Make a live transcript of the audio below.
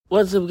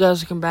What's up,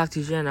 guys? Welcome back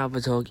to Gen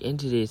Alpha Talk. In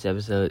today's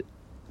episode,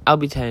 I'll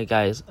be telling you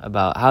guys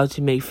about how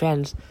to make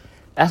friends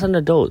as an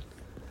adult.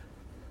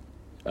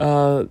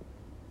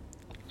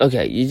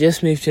 Okay, you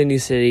just moved to a new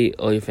city,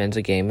 all your friends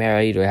are getting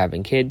married or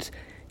having kids,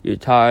 you're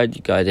tired,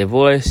 you got a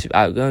divorce, you've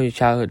outgrown your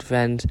childhood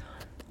friends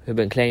who've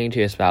been clinging to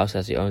your spouse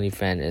as your only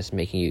friend and it's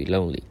making you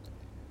lonely.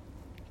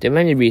 There are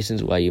many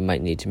reasons why you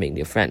might need to make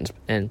new friends,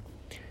 and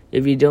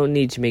if you don't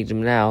need to make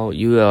them now,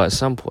 you will at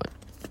some point.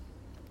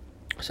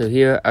 So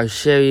here, I'll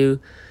show you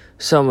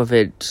some of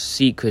its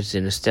secrets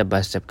in a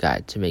step-by-step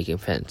guide to making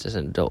friends as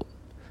an adult.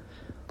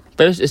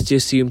 First is to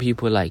assume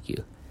people like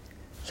you.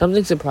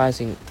 Something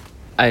surprising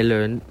I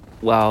learned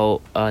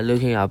while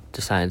looking up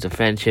the science of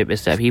friendship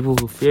is that people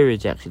who fear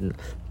rejection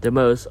the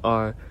most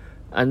are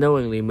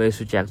unknowingly most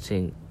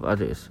rejecting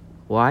others.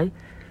 Why?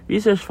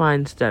 Research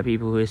finds that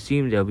people who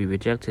assume they'll be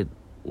rejected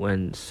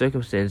when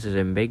circumstances are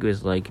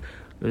ambiguous, like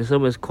when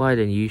someone's quiet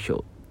than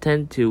usual,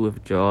 tend to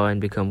withdraw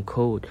and become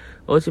cold,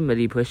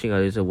 ultimately pushing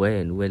others away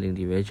and willing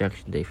the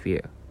rejection they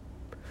fear.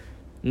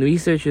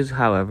 Researchers,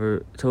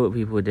 however, told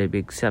people they'd be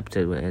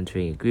accepted when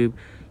entering a group,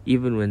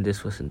 even when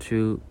this wasn't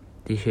true.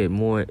 They shared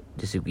more,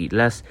 disagreed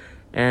less,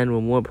 and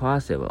were more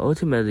positive,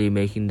 ultimately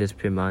making this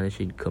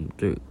premonition come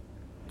true.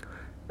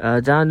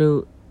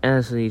 Danu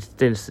Anthony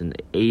Stinson,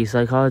 a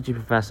psychology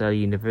professor at the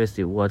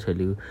University of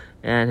Waterloo,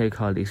 and her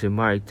colleagues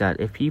remarked that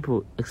if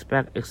people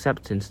expect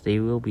acceptance, they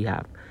will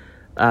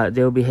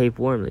behave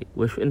warmly,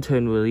 which in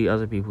turn will lead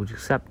other people to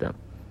accept them.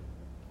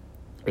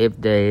 If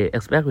they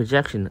expect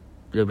rejection,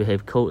 they'll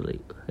behave coldly,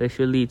 which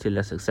will lead to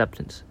less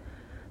acceptance.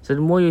 So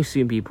the more you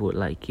assume people would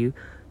like you,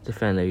 the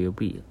friendlier you'll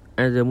be.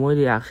 And the more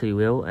they actually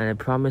will, and I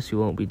promise you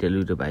won't be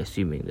deluded by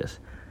assuming this.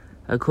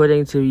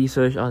 According to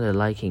research on the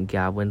liking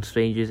gap, when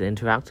strangers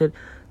interacted,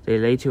 they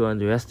later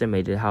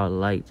underestimated how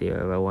alike they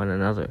are about one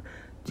another.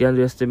 The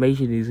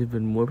underestimation is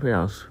even more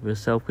pronounced for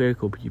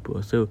self-critical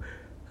people, so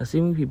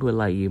assuming people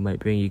like you might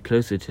bring you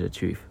closer to the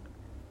truth.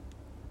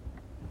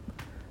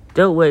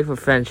 Don't wait for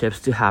friendships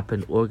to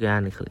happen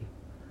organically.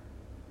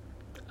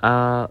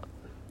 I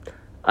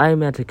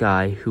met a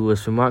guy who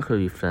was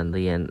remarkably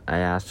friendly, and I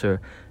asked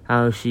her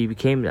how she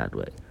became that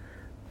way.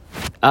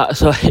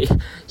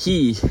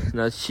 He,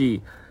 not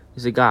she,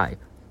 is a guy.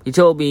 He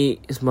told me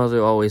his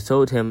mother always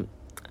told him,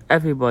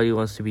 everybody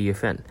wants to be your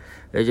friend.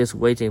 They're just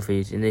waiting for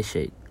you to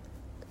initiate.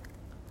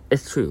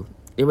 It's true.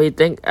 You may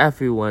think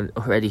everyone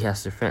already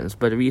has their friends,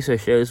 but the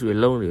research shows we're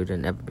lonelier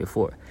than ever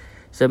before.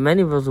 So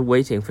many of us are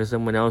waiting for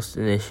someone else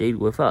to initiate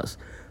with us.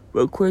 But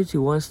according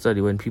to one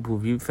study, when people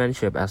viewed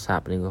friendship as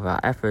happening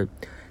without effort,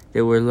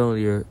 they were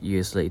lonelier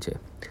years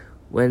later.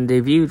 When they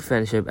viewed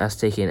friendship as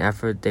taking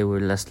effort, they were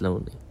less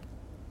lonely.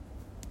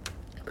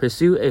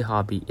 Pursue a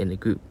hobby in a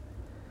group.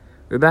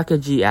 Rebecca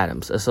G.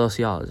 Adams, a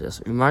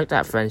sociologist, remarked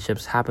that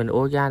friendships happen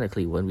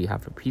organically when we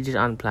have repeated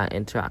unplanned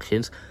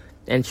interactions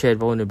and shared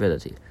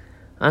vulnerability.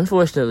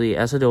 Unfortunately,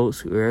 as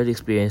adults, we rarely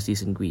experience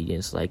these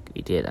ingredients like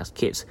we did as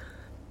kids,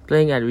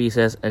 playing at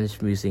recess and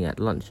schmoozing at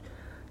lunch.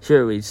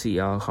 Sure, we'd see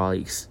our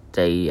colleagues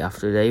day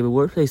after day, but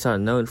workplaces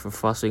aren't known for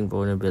fostering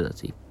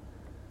vulnerability.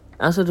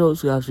 As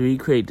adults, we have to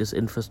recreate this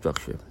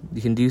infrastructure.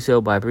 You can do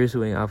so by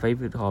pursuing our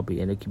favorite hobby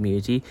in a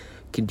community.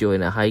 You can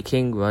join a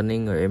hiking,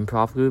 running, or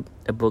improv group,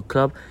 a book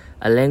club,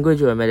 a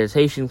language or a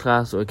meditation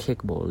class, or a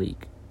kickball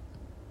league.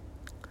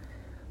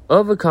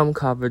 Overcome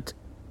covert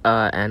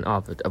and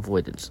overt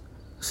avoidance.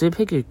 So you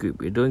pick your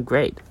group, you're doing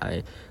great.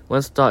 I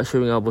once thought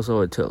showing up was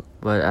all it took,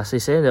 but as they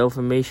say in the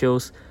old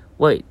shows,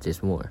 wait,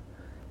 there's more.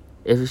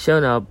 If you've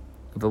shown up,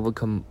 you've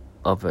overcome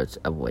overt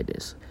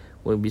avoidance.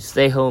 When we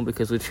stay home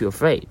because we're too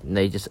afraid, and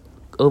they just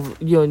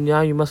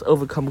now you must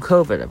overcome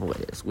covert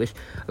avoidance, which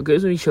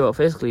occurs when you show up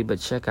physically but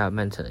check out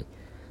mentally.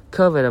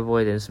 Covert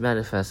avoidance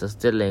manifests as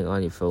diddling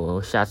on your phone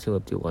or chatting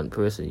with the one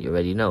person you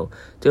already know.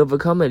 To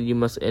overcome it, you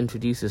must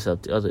introduce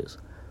yourself to others.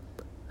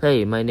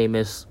 Hey, my name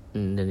is,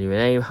 and then your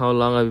name, how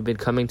long have you been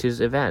coming to this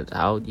event,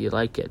 how do you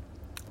like it?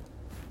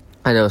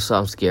 I know it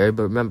sounds scary,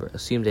 but remember,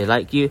 assume they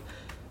like you,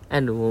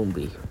 and it won't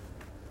be.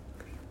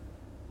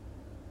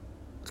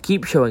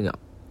 Keep showing up.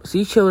 So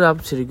you showed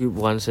up to the group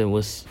once and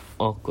was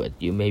awkward.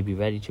 You may be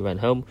ready to run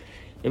home,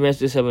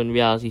 immerse yourself in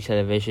reality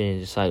television, and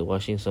decide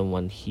watching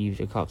someone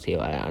heave a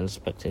cocktail at an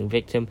unsuspecting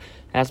victim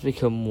has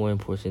become more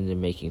important than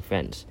making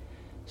friends.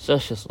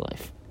 Such is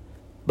life.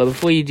 But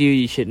before you do,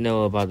 you should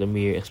know about the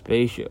mere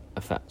exposure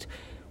effect,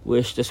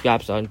 which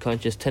describes our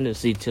unconscious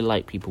tendency to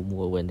like people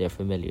more when they're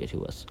familiar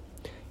to us.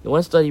 In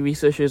one study,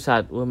 researchers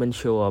had women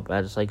show up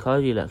at a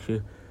psychology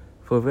lecture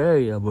for a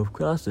varied number of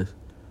classes.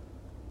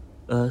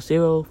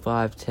 0,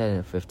 5, 10,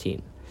 and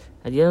 15.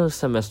 At the end of the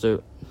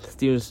semester,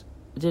 students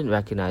didn't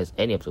recognize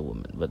any of the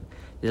women, but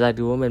they liked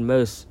the woman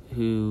most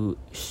who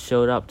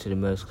showed up to the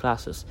most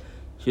classes.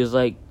 She was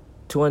like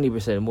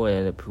 20% more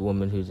than the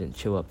woman who didn't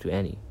show up to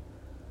any.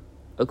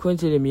 According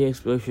to the mere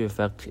exposure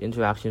effect,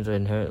 interactions are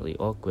inherently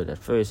awkward at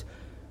first.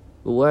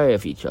 We're wary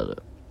of each other.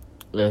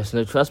 There's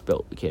no trust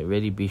built. We can't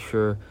really be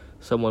sure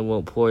someone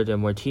won't pour their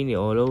martini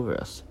all over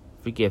us.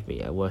 Forgive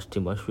me, I watch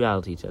too much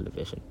reality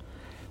television.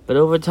 But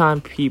over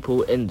time,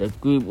 people in the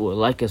group will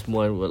like us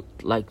more and will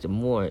like them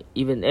more,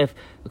 even if,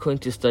 according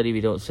to study,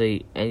 we don't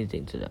say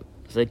anything to them.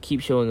 So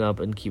keep showing up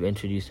and keep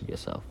introducing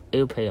yourself.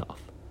 It'll pay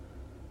off.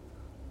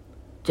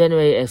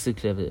 Generate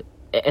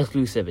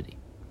exclusivity.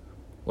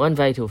 One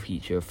vital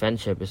feature of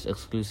friendship is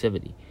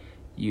exclusivity.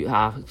 You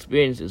have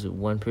experiences with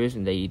one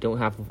person that you don't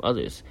have with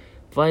others.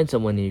 Find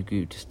someone in your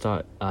group to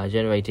start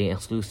generating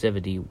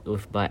exclusivity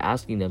with by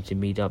asking them to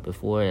meet up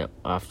before and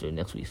after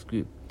next week's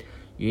group.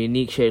 Your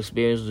unique shared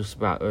experience will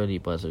sprout early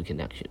buzz of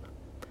connection.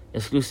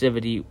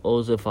 Exclusivity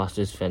also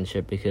fosters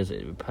friendship because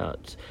it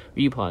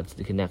reparts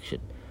the connection.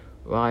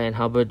 Ryan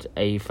Hubbard,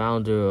 a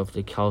founder of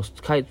the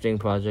Kitestring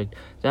Project,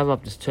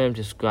 developed this term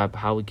to describe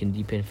how we can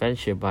deepen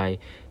friendship by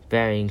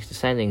varying the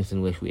settings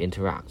in which we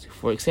interact.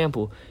 For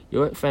example,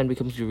 your work friend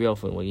becomes your real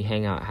friend when you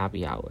hang out at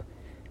happy hour.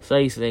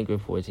 Studies link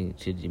reporting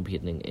to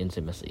deepening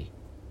intimacy.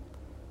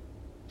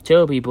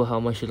 Tell people how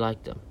much you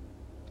like them.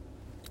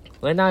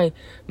 When I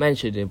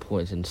mentioned the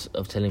importance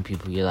of telling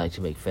people you like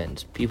to make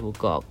friends, people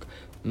gawk.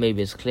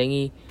 Maybe it's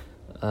clingy,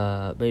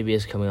 maybe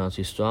it's coming on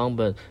too strong,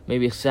 but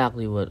maybe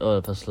exactly what all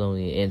of us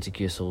lonely and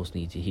insecure souls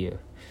need to hear.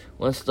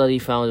 One study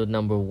found the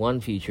number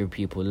one feature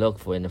people look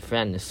for in a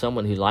friend is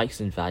someone who likes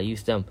and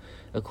values them.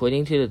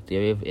 According to the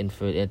theory of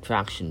infinite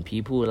attraction,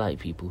 people like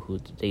people who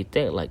they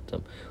think like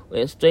them.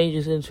 When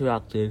strangers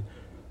interacted,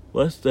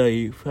 one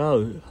study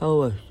found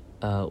how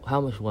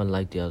much one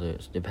liked the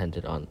others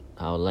depended on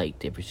how alike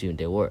they presumed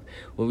they were.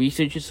 When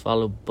researchers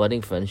followed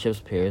budding friendships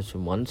pairs for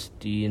months,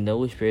 do you know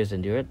which pairs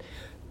endured?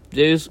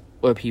 Those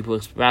where people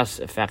express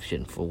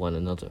affection for one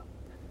another.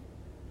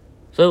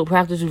 So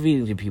practice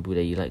revealing to people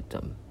that you like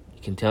them.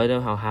 You can tell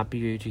them how happy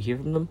you are to hear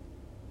from them,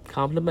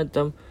 compliment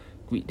them,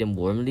 greet them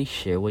warmly,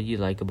 share what you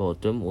like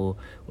about them, or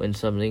when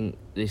something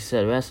they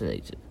said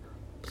resonated.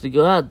 So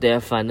go out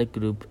there, find a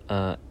group,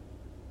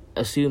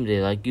 assume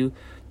they like you,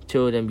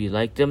 tell them you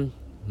like them,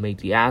 make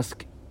the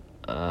ask,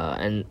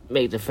 and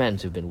make the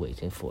friends you've been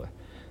waiting for.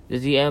 This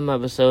is the end of my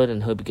episode,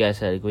 and hope you guys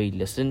had a great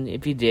listen.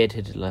 If you did,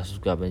 hit the like,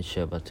 subscribe, and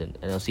share button,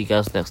 and I'll see you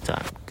guys next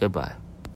time. Goodbye.